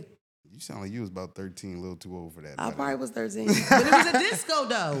 nigga. You sound like you was about 13, a little too old for that. I probably was 13. But it was a disco,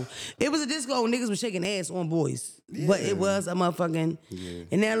 though. It was a disco when niggas was shaking ass on boys. Yeah. But it was a motherfucking... Yeah.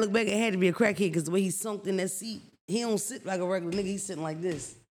 And now I look back, it had to be a crackhead, because the way he sunk in that seat, he don't sit like a regular nigga. He's sitting like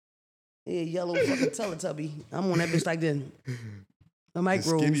this. Yeah, yellow fucking Teletubby. I'm on that bitch like this. A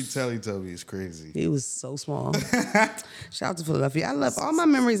micro. Skinny Teletubby is crazy. It was so small. Shout out to Philadelphia. I love all my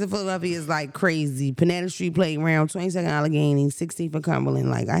memories of Philadelphia is like crazy. Panetta Street Playground, 22nd Allegheny, 16th and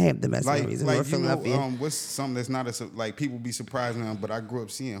Cumberland. Like, I have the best memories of North Philadelphia. What's something that's not like people be surprised now, but I grew up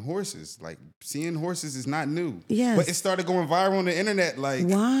seeing horses. Like, seeing horses is not new. Yes. But it started going viral on the internet. Like,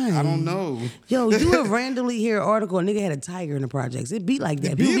 why? I don't know. Yo, you would randomly hear an article, a nigga had a tiger in the projects. It be like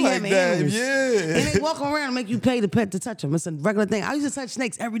that. People be like that, animals. yeah. And they walk around and make you pay the pet to touch them. It's a regular thing. I used to touch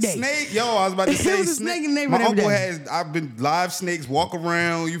snakes every day. Snake, yo, I was about to say. There was a snake in the neighborhood My every uncle day. I've been live snakes, walk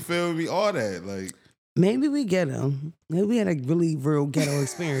around, you feel me? All that, like. Maybe we ghetto. Maybe we had a really real ghetto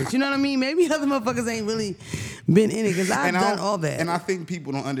experience. You know what I mean? Maybe other motherfuckers ain't really been in it, because I've done all that. And I think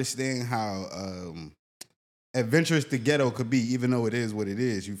people don't understand how adventurous the ghetto could be, even though it is what it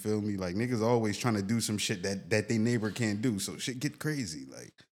is. You feel me? Like, niggas always trying to do some shit that they neighbor can't do. So shit get crazy.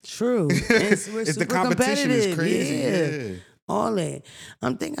 Like, true. It's the competition is crazy. Yeah. All that.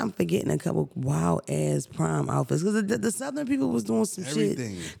 I'm forgetting a couple wild ass prom outfits, because the Southern people was doing some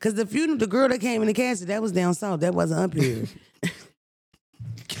everything. shit. Because the girl that came in the casket, that was down south. That wasn't up here.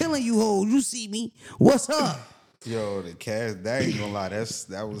 Killing you hoes. You see me? What's up? Yo, the cast, that ain't gonna lie. That's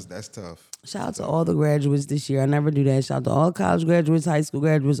tough. Shout out to all the graduates this year. I never do that. Shout out to all college graduates, high school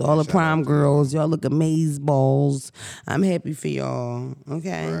graduates, all the prom girls. Y'all look amazing balls. I'm happy for y'all.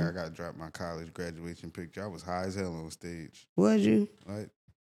 Okay. Right, I gotta drop my college graduation picture. I was high as hell on stage. Was you? Right.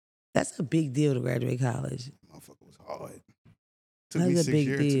 That's a big deal to graduate college. Motherfucker was hard. Took That's me a 6 big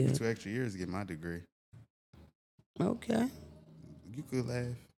years. deal. Took me 2 extra years to get my degree. Okay. You could laugh.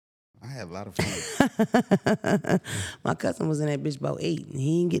 I had a lot of fun. My cousin was in that bitch about 8, and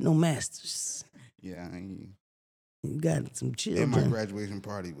he ain't get no masters. Yeah, I ain't. He got some children. And my graduation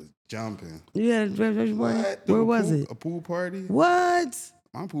party was jumping. You had a graduation party? What? Where was it? A pool party? What?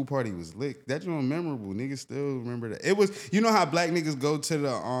 My pool party was lit. That joint memorable. Niggas still remember that. It was, you know how black niggas go to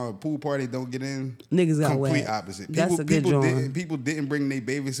the pool party, don't get in? Niggas got wet. Complete opposite. That's a good joint. People didn't bring their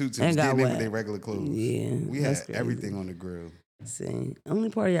baby suits and And was got getting in wet. with their regular clothes. Yeah, We that's had crazy. everything on the grill. See, only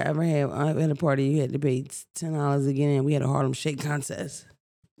party I ever had, I had a party, you had to pay $10 again, and we had a Harlem Shake contest.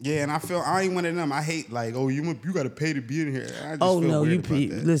 Yeah, and I ain't one of them. I hate like, oh, you got to pay to be in here. I just Oh feel no, weird about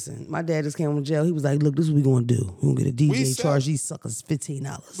that. listen. My dad just came from jail. He was like, "Look, this is what we gonna do. We gonna get a DJ, charge these suckers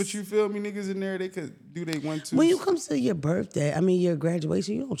 $15." But you feel me, niggas in there, they could do they want to. When you come to your birthday, your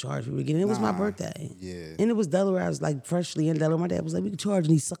graduation, you don't charge people again. It was my birthday. Yeah. And it was Delaware. I was like freshly in Delaware. My dad was like, "We can charge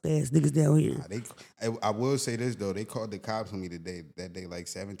these sucker ass niggas down here." I will say this though, they called the cops on me that day like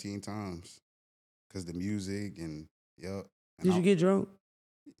 17 times, cause the music and yup. Did you get drunk?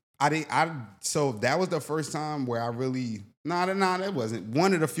 So that was the first time where I really that wasn't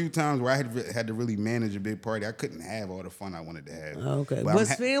one of the few times where I had to really manage a big party. I couldn't have all the fun I wanted to have. Okay. But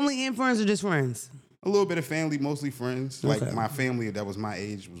Was family and friends or just friends? A little bit of family, mostly friends. Like Okay. my family that was my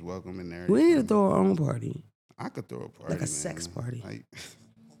age was welcome in there. We need to throw our own party. I could throw a party. Like a man. sex party. Like,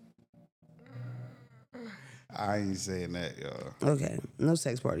 I ain't saying that, y'all. Okay. No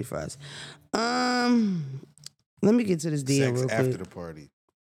sex party for us. Let me get to this DM Sex real quick. after the party.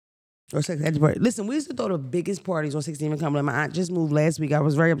 Or sex at the party. Listen, we used to throw the biggest parties on 16th and Cumberland. My aunt just moved last week. Last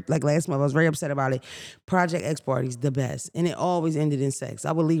month, I was very upset about it. Project X parties, the best. And it always ended in sex.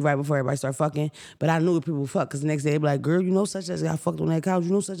 I would leave right before everybody started fucking, but I knew what people would fuck, because the next day they'd be like, girl, you know such as got fucked on that couch.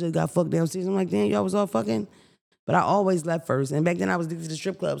 You know such as got fucked downstairs. I'm like, damn, y'all was all fucking? But I always left first. And back then I was addicted to the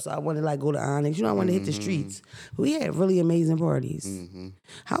strip club, so I wanted to like go to Onyx. You know, I wanted to hit the streets. But we had really amazing parties.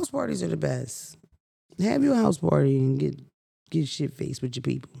 House parties are the best. Have you a house party and get shit faced with your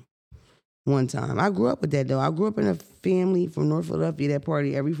people. One time. I grew up with that though. I grew up in a family from North Philadelphia that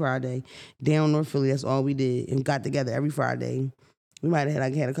party every Friday. Down North Philly, that's all we did. And got together every Friday. We might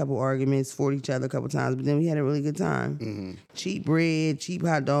have had a couple arguments, fought each other a couple times, but then we had a really good time. Mm-hmm. Cheap bread, cheap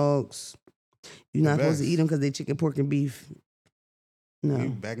hot dogs. You're not supposed to eat them because they chicken, pork, and beef. No.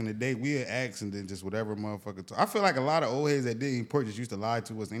 Back in the day, we had asked and then just whatever motherfucker. I feel like a lot of old heads that didn't pork just used to lie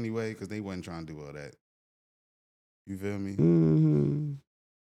to us anyway because they wasn't trying to do all that. You feel me? Mm-hmm.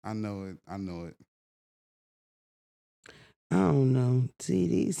 I know it. I don't know.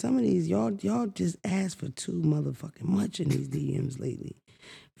 See, some of these, y'all just ask for too motherfucking much in these DMs lately.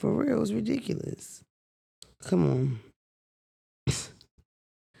 For real, it's ridiculous. Come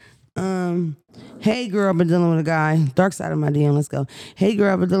on. Hey girl, I've been dealing with a guy. Dark side of my DM, let's go. Hey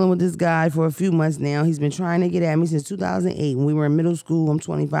girl, I've been dealing with this guy for a few months now. He's been trying to get at me since 2008 when we were in middle school. I'm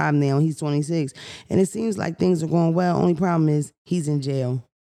 25 now, he's 26. And it seems like things are going well. Only problem is he's in jail.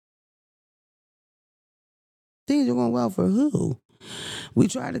 Things are going well for who? We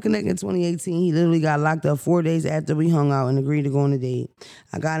tried to connect in 2018. He literally got locked up 4 days after we hung out and agreed to go on a date.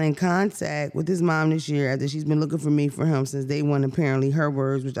 I got in contact with his mom this year after she's been looking for me for him since day one, apparently. Her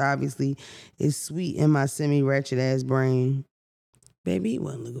words, which obviously is sweet in my semi-wretched ass brain. Baby, he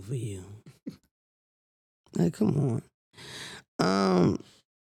wasn't looking for you. Like, come on.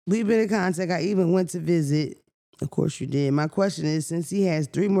 We've been in contact. I even went to visit. Of course you did. My question is, since he has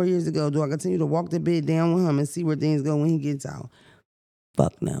 3 more years to go, do I continue to walk the bed down with him and see where things go when he gets out?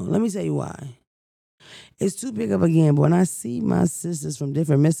 Fuck no. Let me tell you why. It's too big of a gamble. And I see my sisters from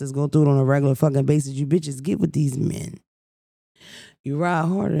different misters go through it on a regular fucking basis. You bitches get with these men. You ride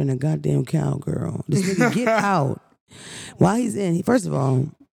harder than a goddamn cowgirl. This nigga get out. While he's in, first of all,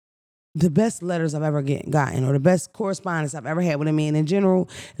 the best letters I've ever gotten or the best correspondence I've ever had with a man in general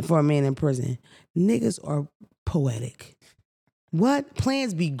for a man in prison. Niggas are poetic. What?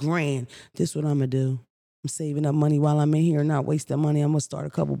 Plans be grand. This what I'm going to do. I'm saving up money while I'm in here, not wasting money. I'm going to start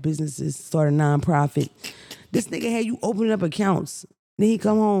a couple businesses, start a nonprofit. This nigga had you opening up accounts. Then he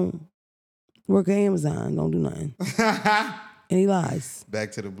come home, work at Amazon, don't do nothing. And he lies.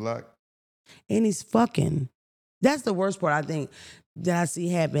 Back to the block. And he's fucking. That's the worst part, I think, that I see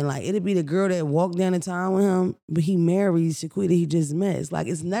happen. Like, it'd be the girl that walked down the town with him, but he marries Shaquita he just met. It's like,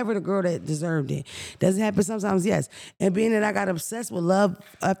 it's never the girl that deserved it. Does it happen sometimes? Yes. And being that I got obsessed with love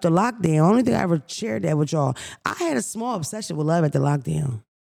after lockdown, only thing I ever shared that with y'all, I had a small obsession with love after lockdown.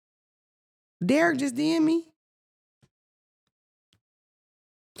 Derek just DM'd me.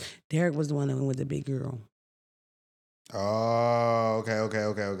 Derek was the one that went with the big girl. Oh, okay.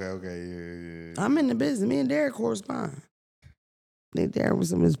 Yeah. I'm in the business. Me and Derek correspond. I think Derek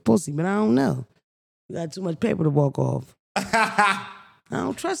was some of his pussy, but I don't know. We got too much paper to walk off. I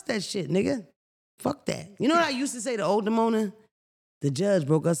don't trust that shit, nigga. Fuck that. You know what I used to say to old Demona? The judge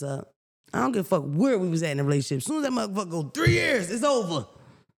broke us up. I don't give a fuck where we was at in the relationship. As soon as that motherfucker go 3 years, it's over.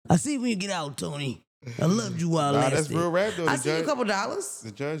 I see when you get out, Tony. I loved you while I lasted. That's real rap though. I see you a couple dollars.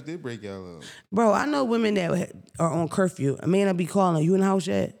 The judge did break y'all up. Bro, I know women that are on curfew. A man will be calling, you in the house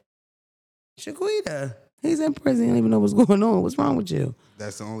yet? Shaquita. He's in prison. He don't even know what's going on. What's wrong with you?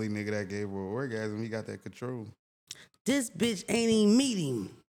 That's the only nigga that gave her an orgasm. He got that control. This bitch ain't even meet him.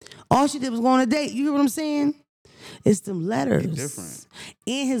 All she did was go on a date. You hear what I'm saying? It's them letters. different.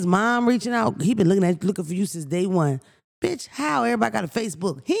 And his mom reaching out. He been looking for you since day one. Bitch, how? Everybody got a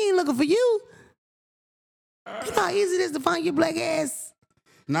Facebook. He ain't looking for you. You know how easy it is to find your black ass?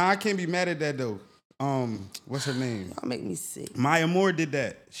 Nah, I can't be mad at that though. What's her name? Y'all make me sick. Maya Moore did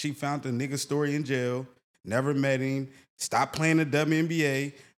that. She found the nigga story in jail, never met him, stopped playing the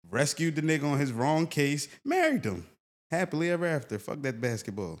WNBA, rescued the nigga on his wrong case, married him. Happily ever after. Fuck that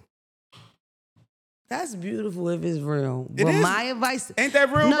basketball. That's beautiful if it's real. It but is. my advice... Ain't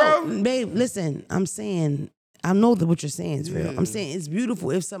that real, no, bro? babe, listen. I'm saying... I know that what you're saying is real. Yeah. I'm saying it's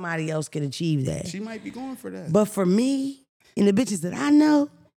beautiful if somebody else can achieve that. She might be going for that. But for me and the bitches that I know,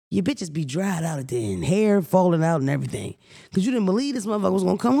 your bitches be dried out at the end, hair falling out and everything. Because you didn't believe this motherfucker was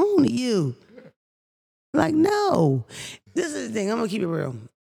going to come home to you. Like, no. This is the thing. I'm going to keep it real.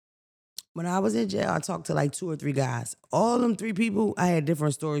 When I was in jail, I talked to like 2 or 3 guys. All them 3 people, I had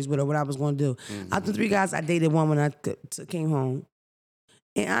different stories with what I was going to do. Mm-hmm. Out the 3 guys, I dated one when I came home.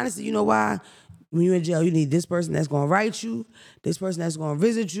 And honestly, you know why? When you're in jail, you need this person that's going to write you, this person that's going to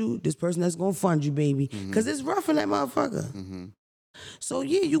visit you, this person that's going to fund you, baby. Because it's rough in that motherfucker. Mm-hmm. So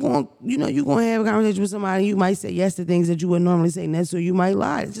yeah, you're going to have a conversation with somebody. You might say yes to things that you would normally say no, so you might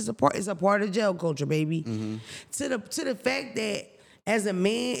lie. It's just a part of jail culture, baby. Mm-hmm. To the fact that as a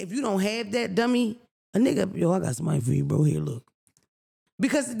man, if you don't have that dummy, a nigga, yo, I got somebody for you, bro. Here, look.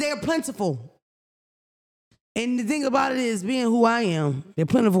 Because they're plentiful. And the thing about it is, being who I am, they're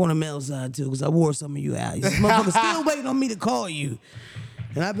plentiful on the male side too, because I wore some of you out. These motherfuckers still waiting on me to call you.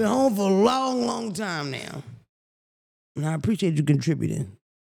 And I've been home for a long, long time now. And I appreciate you contributing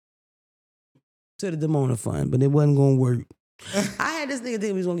to the Demona Fund, but it wasn't going to work. I had this nigga think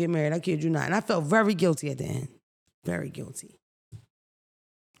he was going to get married. I kid you not. And I felt very guilty at the end. Very guilty.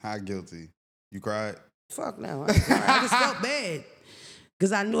 How guilty? You cried? Fuck no. I just felt bad.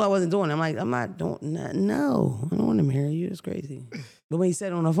 Because I knew I wasn't doing it. I'm not doing that. No, I don't want to marry you. It's crazy. But when he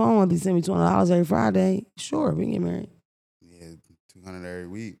said on the phone, I'll be sending me $200 every Friday. Sure, we can get married. Yeah, $200 every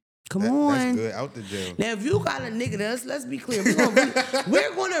week. Come on. That's good. Out the jail. Now, if you got a nigga, let's be clear.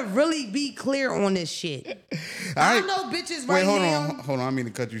 We're gonna really be clear on this shit. I know bitches right now. Hold on. I mean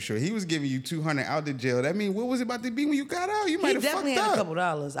to cut you short. He was giving you $200 out the jail. That mean, what was it about to be when you got out? You might have fucked up. He definitely had a couple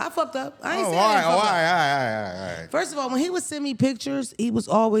dollars. I fucked up. I ain't saying all I fucked up. right. First of all, when he would send me pictures, he was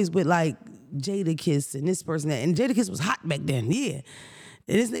always with like Jadakiss and this person that. And Jadakiss was hot back then, yeah.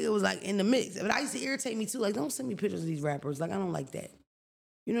 And this nigga was like in the mix. But I used to irritate me too. Like, don't send me pictures of these rappers. Like, I don't like that.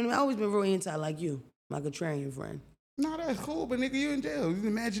 You know what I mean? I've always been real anti like you, my contrarian friend. No, that's cool, but nigga, you in jail. You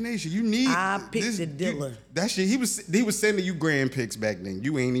imagination. You need. I picked the dealer. That shit. He was sending you grand pics back then.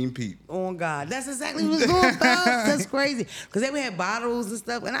 You ain't even peep. Oh God, that's exactly what was going on. That's crazy. Because they would have bottles and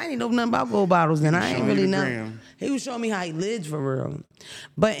stuff, and I didn't know nothing about gold bottles. Then I ain't really know. Gram. He was showing me how he lived for real.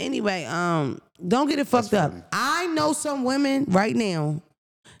 But anyway, don't get it fucked up. I know some women right now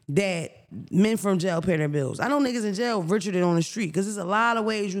that men from jail pay their bills. I know niggas in jail richer than on the street because there's a lot of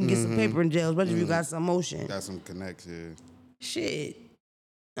ways you can get some paper in jail, especially if you got some motion. Got some connects here. Shit.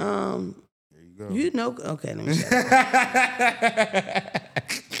 There you go. You know, okay, let me shut up.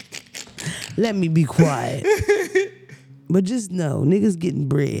 Let me be quiet. But just know, niggas getting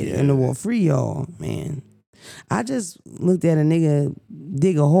bread in the wall. Free y'all, man. I just looked at a nigga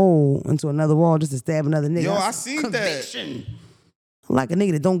dig a hole into another wall just to stab another nigga. Yo, I seen conviction. I'm like a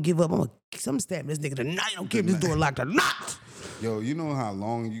nigga that don't give up. I'm stabbing this nigga tonight. I don't care if this door locked or not. Yo, you know how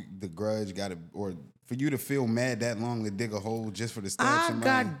long the grudge got to, or for you to feel mad that long to dig a hole just for the stab somebody?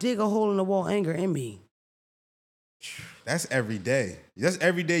 I got dig a hole in the wall anger in me. That's every day. That's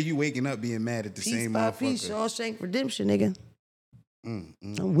every day you waking up being mad at the Piece same by motherfucker. piece, Shawshank Redemption, nigga.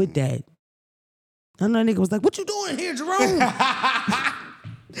 I'm with that. that. I know that nigga was like, what you doing here, Jerome?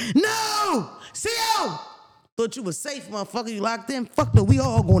 No! CO! Thought you was safe, motherfucker. You locked in? Fuck no, we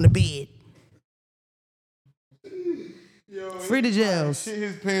all going to bed. Yo, Free the jails. Shit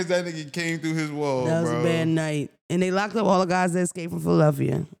his pants, that nigga came through his wall, That was bro. a bad night. And they locked up all the guys that escaped from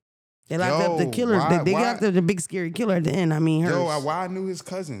Philadelphia. They locked up the killer. They locked up the big scary killer at the end. I mean, her. Yo, why I knew his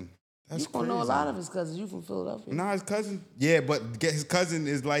cousin. That's You don't crazy. know a lot of his cousins. You from Philadelphia. Nah, his cousin. Yeah, but his cousin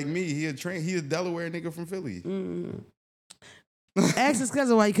is like me. He a Delaware nigga from Philly. Ask his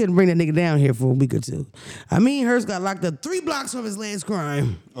cousin why he couldn't bring that nigga down here for a week or two. I mean, Hurst got locked up 3 blocks from his last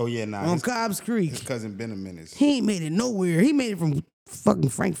crime Oh yeah, nah. on Cobb's Creek. His cousin been a menace. He ain't made it nowhere. He made it from fucking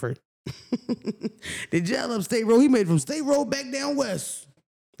Frankfurt. The jail up State Road, he made it from State Road back down west.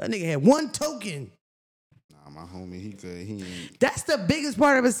 That nigga had 1 token. Nah, my homie, he ain't. That's the biggest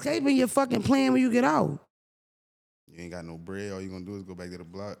part of escaping your fucking plan when you get out. You ain't got no bread. All you gonna do is go back to the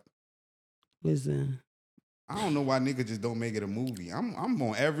block. Listen, I don't know why niggas just don't make it a movie. I'm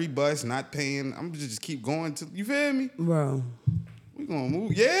on every bus, not paying. I'm just keep going to. You feel me, bro? We gonna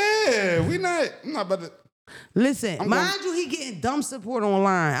move. Yeah, we not. I'm not about to. Listen, mind you, he getting dumb support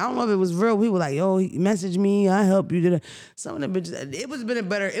online. I don't know if it was real. People like, yo, he messaged me, I help you. Some of the bitches. It would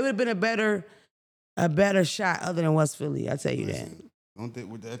have been a better shot other than West Philly. I tell you that. Don't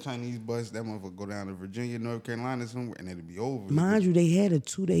think with that Chinese bus, that motherfucker go down to Virginia, North Carolina somewhere, and it'll be over. Mind you, they had a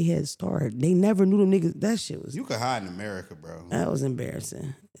 2-day head start. They never knew them niggas. That shit was. You could hide in America, bro. That was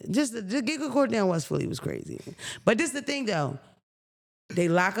embarrassing. Just get a court down West Philly was crazy. But this the thing though. They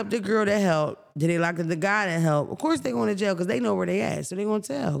lock up the girl that helped. Then they lock up the guy that helped. Of course they going to jail because they know where they at. So they gonna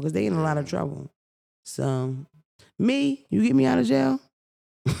tell because they in a lot of trouble. So me, you get me out of jail.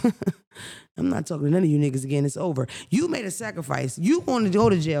 I'm not talking to none of you niggas again. It's over. You made a sacrifice. You want to go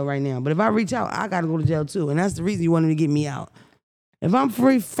to jail right now. But if I reach out, I got to go to jail too. And that's the reason you wanted to get me out. If I'm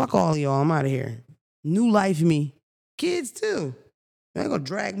free, fuck all of y'all. I'm out of here. New life me. Kids too. They're going to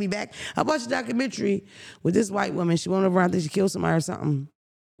drag me back. I watched a documentary with this white woman. She went over, I think she killed somebody or something.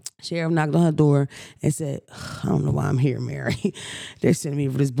 Sheriff knocked on her door and said, I don't know why I'm here, Mary. They're sending me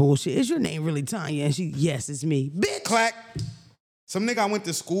for this bullshit. Is your name really Tanya? And she, yes, it's me. Bitch. Clack. Some nigga I went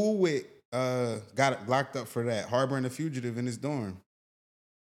to school with got locked up for that, harboring a fugitive in his dorm.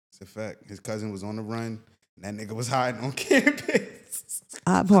 It's a fact. His cousin was on the run, and that nigga was hiding on campus.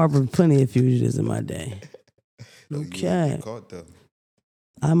 I've harbored plenty of fugitives in my day. Okay. You caught though.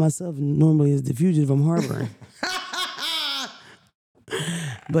 I myself normally is the fugitive I'm harboring.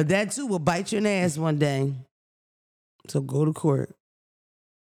 But that too will bite you in the ass one day. So go to court.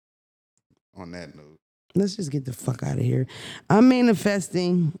 On that note. Let's just get the fuck out of here. I'm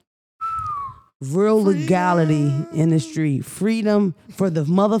manifesting real legality in the street. Freedom for the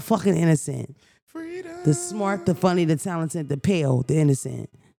motherfucking innocent. Freedom. The smart, the funny, the talented, the pale, the innocent.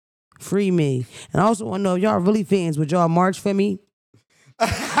 Free me. And I also want to know if y'all really fans, would y'all march for me?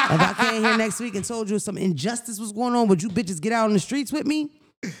 If I came here next week and told you some injustice was going on, would you bitches get out on the streets with me?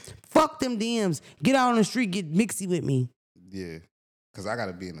 Fuck them DMs. Get out on the street, get mixy with me. Yeah. Because I got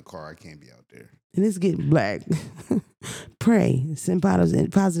to be in the car. I can't be out there. And it's getting black. Pray. Send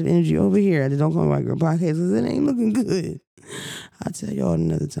positive energy over here at the Don't Call Me White Girl podcast because it ain't looking good. I'll tell y'all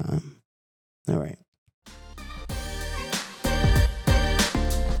another time. All right.